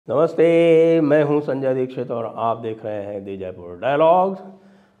नमस्ते, मैं हूं संजय दीक्षित और आप देख रहे हैं दी जयपुर डायलॉग्स।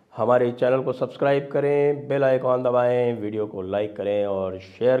 हमारे चैनल को सब्सक्राइब करें, बेल आइकॉन दबाएं, वीडियो को लाइक करें और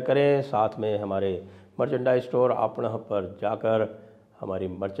शेयर करें। साथ में हमारे मर्चेंडाइज स्टोर आपणः पर जाकर हमारी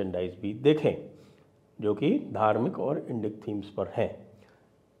मर्चेंडाइज भी देखें, जो कि धार्मिक और इंडिक थीम्स पर हैं।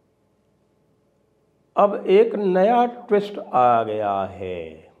 अब एक नया ट्विस्ट आ गया है।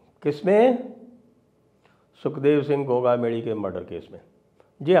 किसमें? सुखदेव सिंह गोगामेड़ी के मर्डर केस में।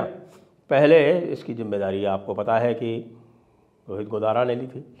 जी हाँ, पहले इसकी जिम्मेदारी आपको पता है कि रोहित गोदारा ने ली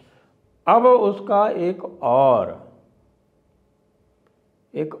थी। अब उसका एक और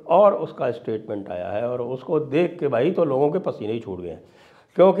उसका स्टेटमेंट आया है और उसको देख के भाई तो लोगों के पसीने ही छूट गए,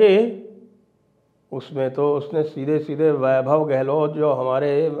 क्योंकि उसमें तो उसने सीधे सीधे वैभव गहलोत, जो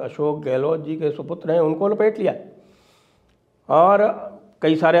हमारे अशोक गहलोत जी के सुपुत्र हैं, उनको लपेट लिया और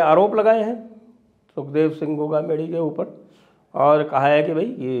कई सारे आरोप लगाए हैं सुखदेव सिंह गोगामेड़ी के ऊपर और कहा है कि भाई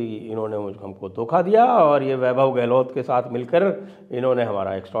ये इन्होंने हमको धोखा दिया और ये वैभव गहलोत के साथ मिलकर इन्होंने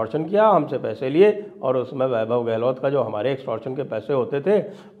हमारा एक्सटॉर्शन किया, हमसे पैसे लिए और उसमें वैभव गहलोत का जो हमारे एक्सटॉर्शन के पैसे होते थे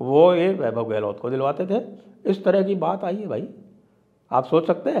वो ये वैभव गहलोत को दिलवाते थे। इस तरह की बात आई है भाई, आप सोच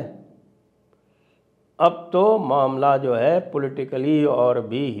सकते हैं। अब तो मामला जो है पॉलिटिकली और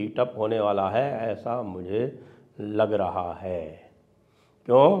भी हीटअप होने वाला है, ऐसा मुझे लग रहा है।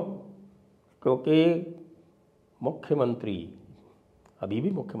 क्यों? क्योंकि मुख्यमंत्री अभी भी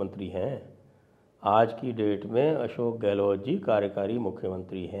मुख्यमंत्री हैं। आज की डेट में अशोक गहलोत जी कार्यकारी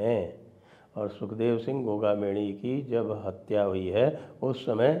मुख्यमंत्री हैं और सुखदेव सिंह गोगामेड़ी की जब हत्या हुई है उस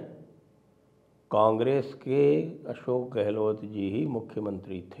समय कांग्रेस के अशोक गहलोत जी ही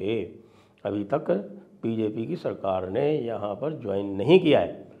मुख्यमंत्री थे। अभी तक बीजेपी की सरकार ने यहाँ पर ज्वाइन नहीं किया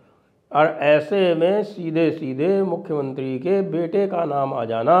है और ऐसे में सीधे सीधे मुख्यमंत्री के बेटे का नाम आ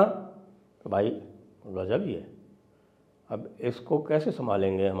जाना तो भाई गजब ही है। अब इसको कैसे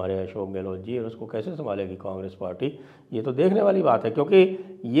संभालेंगे हमारे अशोक गहलोत जी और उसको कैसे संभालेगी कांग्रेस पार्टी, ये तो देखने वाली बात है।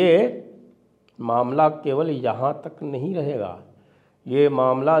 क्योंकि ये मामला केवल यहाँ तक नहीं रहेगा, ये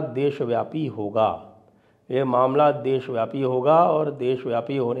मामला देशव्यापी होगा। ये मामला देशव्यापी होगा और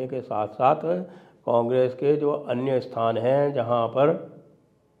देशव्यापी होने के साथ साथ कांग्रेस के जो अन्य स्थान हैं जहाँ पर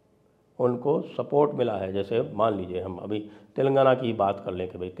उनको सपोर्ट मिला है, जैसे मान लीजिए हम अभी तेलंगाना की बात कर लें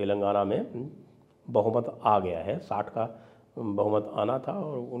कि भाई तेलंगाना में बहुमत आ गया है, 60 का बहुमत आना था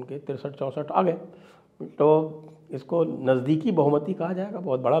और उनके 63-64 आ गए, तो इसको नज़दीकी बहुमती कहा जाएगा,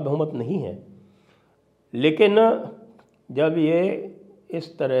 बहुत बड़ा बहुमत नहीं है। लेकिन जब ये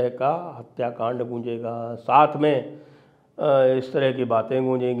इस तरह का हत्याकांड गूंजेगा, साथ में इस तरह की बातें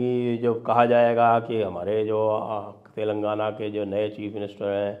गूंजेंगी, जब कहा जाएगा कि हमारे जो तेलंगाना के जो नए चीफ मिनिस्टर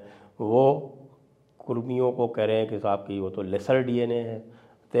हैं वो कुर्मियों को कह रहे हैं कि साहब की वो तो लेसर डीएनए है,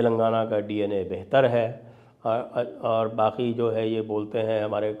 तेलंगाना का डीएनए बेहतर है, और बाकी जो है ये बोलते हैं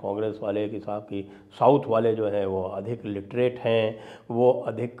हमारे कांग्रेस वाले कि साहब की साउथ वाले जो हैं वो अधिक लिटरेट हैं, वो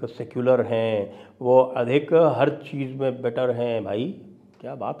अधिक सेक्युलर हैं, वो अधिक हर चीज़ में बेटर हैं। भाई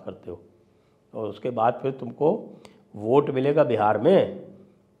क्या बात करते हो? और उसके बाद फिर तुमको वोट मिलेगा बिहार में,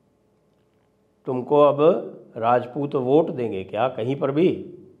 तुमको अब राजपूत वोट देंगे क्या कहीं पर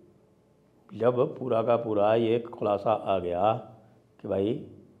भी? जब पूरा का पूरा ये खुलासा आ गया कि भाई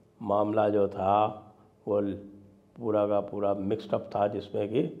मामला जो था वो पूरा का पूरा मिक्स्ड अप था, जिसमें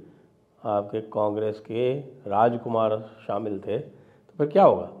कि आपके कांग्रेस के राजकुमार शामिल थे, तो फिर क्या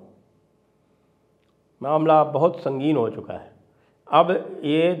होगा? मामला बहुत संगीन हो चुका है। अब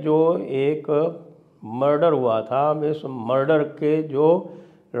ये जो एक मर्डर हुआ था, इस मर्डर के जो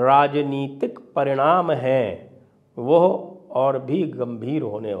राजनीतिक परिणाम हैं वो और भी गंभीर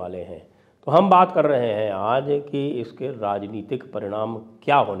होने वाले हैं। तो हम बात कर रहे हैं आज कि इसके राजनीतिक परिणाम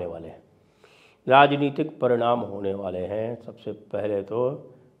क्या होने वाले हैं। राजनीतिक परिणाम होने वाले हैं, सबसे पहले तो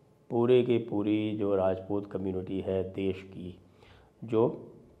पूरी की पूरी जो राजपूत कम्युनिटी है देश की,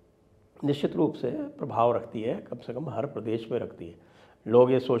 जो निश्चित रूप से प्रभाव रखती है, कम से कम हर प्रदेश में रखती है।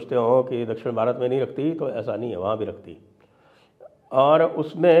 लोग ये सोचते हों कि दक्षिण भारत में नहीं रखती, तो ऐसा नहीं है, वहाँ भी रखती। और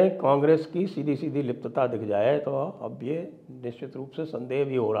उसमें कांग्रेस की सीधी सीधी लिप्तता दिख जाए तो अब ये निश्चित रूप से संदेह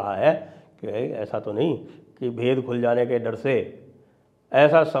भी हो रहा है कि ऐसा तो नहीं कि भेद खुल जाने के डर से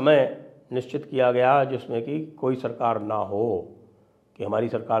ऐसा समय निश्चित किया गया जिसमें कि कोई सरकार ना हो, कि हमारी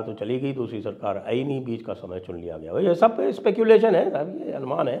सरकार तो चली गई, दूसरी सरकार आई नहीं, बीच का समय चुन लिया गया। ये सब स्पेक्यूलेशन है साहब, ये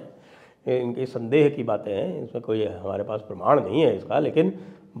अनुमान है, इनके संदेह की बातें हैं, इसमें कोई हमारे पास प्रमाण नहीं है इसका, लेकिन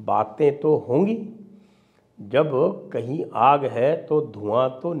बातें तो होंगी। जब कहीं आग है तो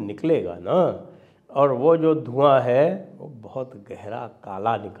धुआं तो निकलेगा ना, और वो जो धुआं है वो बहुत गहरा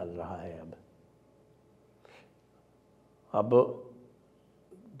काला निकल रहा है। अब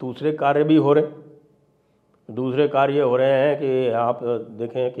दूसरे कार्य भी हो रहे, दूसरे कार्य हो रहे हैं कि आप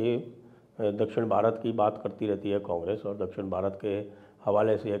देखें कि दक्षिण भारत की बात करती रहती है कांग्रेस, और दक्षिण भारत के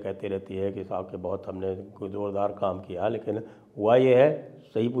हवाले से ये कहती रहती है कि साहब के बहुत हमने जोरदार काम किया, लेकिन हुआ ये है,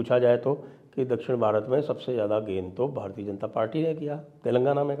 सही पूछा जाए तो, कि दक्षिण भारत में सबसे ज़्यादा गेन तो भारतीय जनता पार्टी ने किया,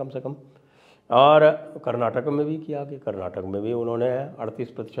 तेलंगाना में कम से कम, और कर्नाटक में भी किया, कि कर्नाटक में भी उन्होंने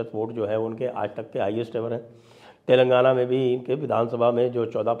 38% वोट जो है उनके आज तक के हाईएस्ट एवर हैं। तेलंगाना में भी इनके विधानसभा में जो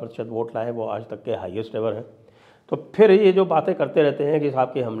 14% वोट लाए वो आज तक के हाईएस्ट एवर हैं। तो फिर ये जो बातें करते रहते हैं कि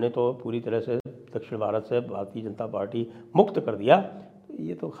साहब कि हमने तो पूरी तरह से दक्षिण भारत से भारतीय जनता पार्टी मुक्त कर दिया, तो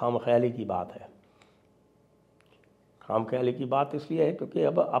ये तो खामख्याली की बात है। खामख्याली की बात इसलिए है क्योंकि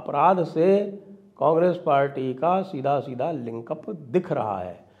अब अपराध से कांग्रेस पार्टी का सीधा सीधा लिंकअप दिख रहा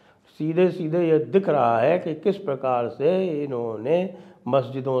है। सीधे सीधे ये दिख रहा है कि किस प्रकार से इन्होंने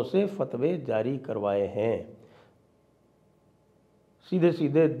मस्जिदों से फतवे जारी करवाए हैं। सीधे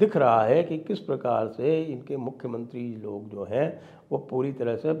सीधे दिख रहा है कि किस प्रकार से इनके मुख्यमंत्री लोग जो हैं वो पूरी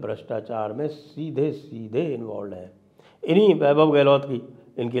तरह से भ्रष्टाचार में सीधे सीधे इन्वॉल्व हैं। इन्हीं वैभव गहलोत की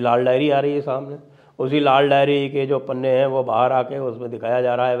इनकी लाल डायरी आ रही है सामने, उसी लाल डायरी के जो पन्ने हैं वो बाहर आके उसमें दिखाया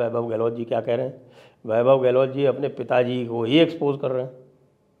जा रहा है वैभव गहलोत जी क्या कह रहे हैं। वैभव गहलोत जी अपने पिताजी को ही एक्सपोज कर रहे हैं।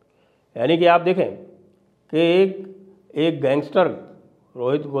 यानी कि आप देखें कि एक गैंगस्टर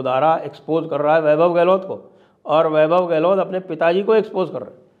रोहित गोदारा एक्सपोज कर रहा है वैभव गहलोत को, और वैभव गहलोत अपने पिताजी को एक्सपोज कर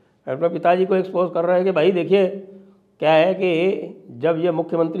रहे हैं। अपने पिताजी को एक्सपोज कर रहे हैं कि भाई देखिए क्या है कि जब ये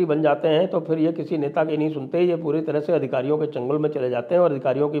मुख्यमंत्री बन जाते हैं तो फिर ये किसी नेता की नहीं सुनते, ये पूरी तरह से अधिकारियों के चंगुल में चले जाते हैं और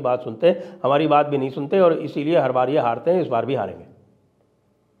अधिकारियों की बात सुनते हैं, हमारी बात भी नहीं सुनते, और इसीलिए हर बार ये हारते हैं, इस बार भी हारेंगे।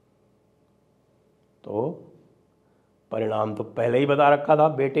 तो परिणाम तो पहले ही बता रखा था,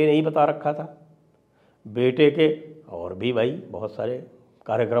 बेटे ने ही बता रखा था। बेटे के और भी भाई बहुत सारे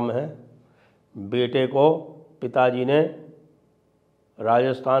कार्यक्रम हैं। बेटे को पिताजी ने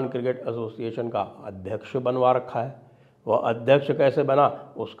राजस्थान क्रिकेट एसोसिएशन का अध्यक्ष बनवा रखा है। वह अध्यक्ष कैसे बना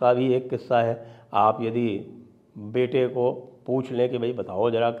उसका भी एक किस्सा है। आप यदि बेटे को पूछ लें कि भाई बताओ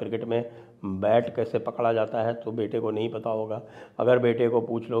ज़रा क्रिकेट में बैट कैसे पकड़ा जाता है, तो बेटे को नहीं पता होगा। अगर बेटे को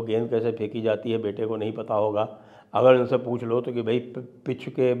पूछ लो गेंद कैसे फेंकी जाती है, बेटे को नहीं पता होगा। अगर उनसे पूछ लो तो कि भाई पिच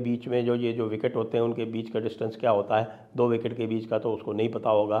के बीच में जो विकेट होते हैं उनके बीच का डिस्टेंस क्या होता है 2 विकेट के बीच का, तो उसको नहीं पता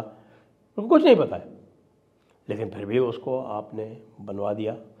होगा, उसको कुछ नहीं पता है। लेकिन फिर भी उसको आपने बनवा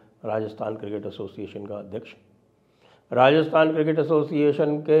दिया राजस्थान क्रिकेट एसोसिएशन का अध्यक्ष। राजस्थान क्रिकेट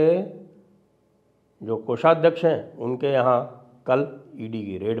एसोसिएशन के जो कोषाध्यक्ष हैं उनके यहाँ कल ईडी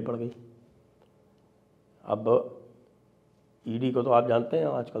की रेड पड़ गई। अब ईडी को तो आप जानते हैं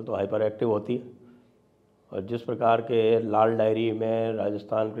आजकल तो हाइपर एक्टिव होती है, और जिस प्रकार के लाल डायरी में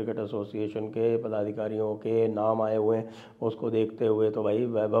राजस्थान क्रिकेट एसोसिएशन के पदाधिकारियों के नाम आए हुए हैं उसको देखते हुए तो भाई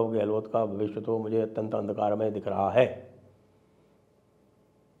वैभव गहलोत का भविष्य तो मुझे अत्यंत अंधकार में दिख रहा है।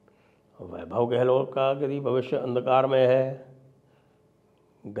 वैभव गहलोत का यदि भविष्य अंधकार में है,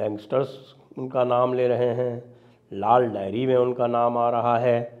 गैंगस्टर्स उनका नाम ले रहे हैं, लाल डायरी में उनका नाम आ रहा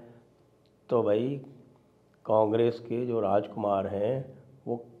है, तो भाई कांग्रेस के जो राजकुमार हैं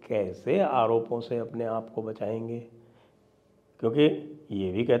वो कैसे आरोपों से अपने आप को बचाएंगे। क्योंकि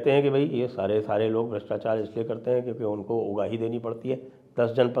ये भी कहते हैं कि भाई ये सारे लोग भ्रष्टाचार इसलिए करते हैं क्योंकि उनको उगाही देनी पड़ती है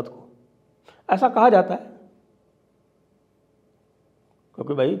 10 जनपद को, ऐसा कहा जाता है।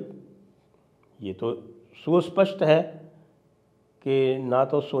 क्योंकि भाई ये तो सुस्पष्ट है कि ना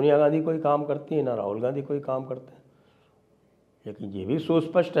तो सोनिया गांधी कोई काम करती है ना राहुल गांधी कोई काम करते हैं, लेकिन ये भी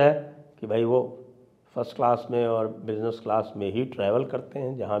सुस्पष्ट है कि भाई वो फर्स्ट क्लास में और बिज़नेस क्लास में ही ट्रैवल करते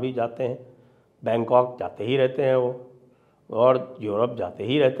हैं, जहाँ भी जाते हैं। बैंकॉक जाते ही रहते हैं वो, और यूरोप जाते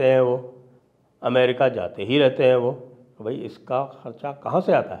ही रहते हैं वो, अमेरिका जाते ही रहते हैं वो। तो भाई इसका खर्चा कहाँ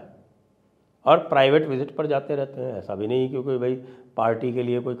से आता है? और प्राइवेट विजिट पर जाते रहते हैं। ऐसा भी नहीं क्योंकि भाई पार्टी के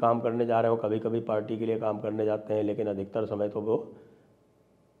लिए कोई काम करने जा रहे हो, कभी कभी पार्टी के लिए काम करने जाते हैं, लेकिन अधिकतर समय तो वो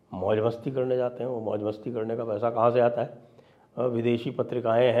मौज मस्ती करने जाते हैं। वो मौज मस्ती करने का पैसा कहाँ से आता है? विदेशी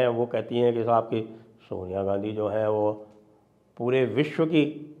पत्रिकाएं हैं वो कहती हैं कि साहब की सोनिया गांधी जो है वो पूरे विश्व की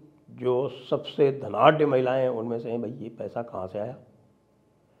जो सबसे धनाढ्य महिलाएं हैं उनमें से हैं। भाई ये पैसा कहाँ से आया?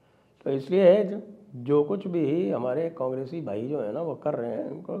 तो इसलिए जो कुछ भी हमारे कांग्रेसी भाई जो है ना वो कर रहे हैं,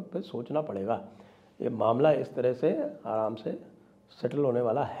 उनको फिर सोचना पड़ेगा। ये मामला इस तरह से आराम से सेटल होने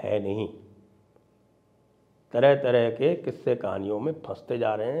वाला है नहीं। तरह तरह के किस्से कहानियों में फंसते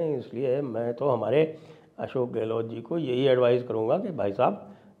जा रहे हैं। इसलिए मैं तो हमारे अशोक गहलोत जी को यही एडवाइस करूंगा कि भाई साहब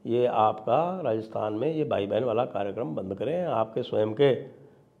ये आपका राजस्थान में ये भाई बहन वाला कार्यक्रम बंद करें। आपके स्वयं के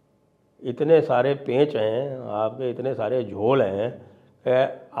इतने सारे पेंच हैं, आपके इतने सारे झोल हैं,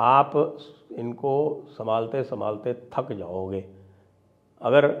 आप इनको संभालते संभालते थक जाओगे।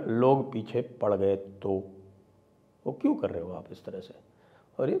 अगर लोग पीछे पड़ गए तो वो क्यों कर रहे हो आप इस तरह से?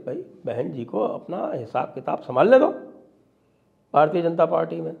 अरे भाई बहन जी को अपना हिसाब किताब संभालने दो, भारतीय जनता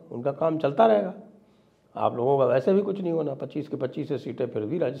पार्टी में उनका काम चलता रहेगा। आप लोगों का वैसे भी कुछ नहीं होना, 25 की 25 सीटें फिर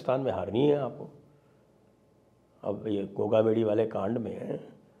भी राजस्थान में हारनी है आपको। अब ये गोगा मेडी वाले कांड में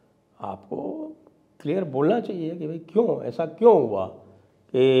आपको क्लियर बोलना चाहिए कि भाई क्यों ऐसा क्यों हुआ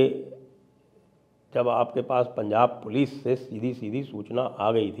कि जब आपके पास पंजाब पुलिस से सीधी सीधी सूचना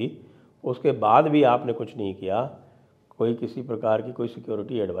आ गई थी, उसके बाद भी आपने कुछ नहीं किया, कोई किसी प्रकार की कोई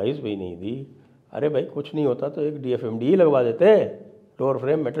सिक्योरिटी एडवाइस भी नहीं दी। अरे भाई कुछ नहीं होता तो एक DFMD लगवा देते, डोर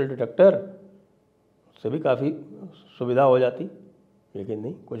फ्रेम मेटल डिटेक्टर, उससे भी काफ़ी सुविधा हो जाती, लेकिन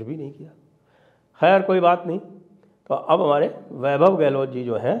नहीं, कुछ भी नहीं किया। खैर कोई बात नहीं। तो अब हमारे वैभव गहलोत जी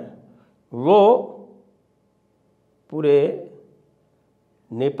जो हैं वो पूरे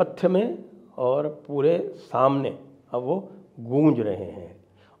नेपथ्य में और पूरे सामने अब वो गूंज रहे हैं,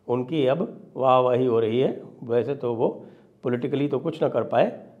 उनकी अब वाहवाही हो रही है। वैसे तो वो पॉलिटिकली तो कुछ ना कर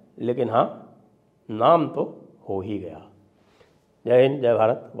पाए, लेकिन हाँ नाम तो हो ही गया। जय हिंद, जय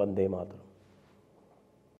भारत, वंदे मातरम।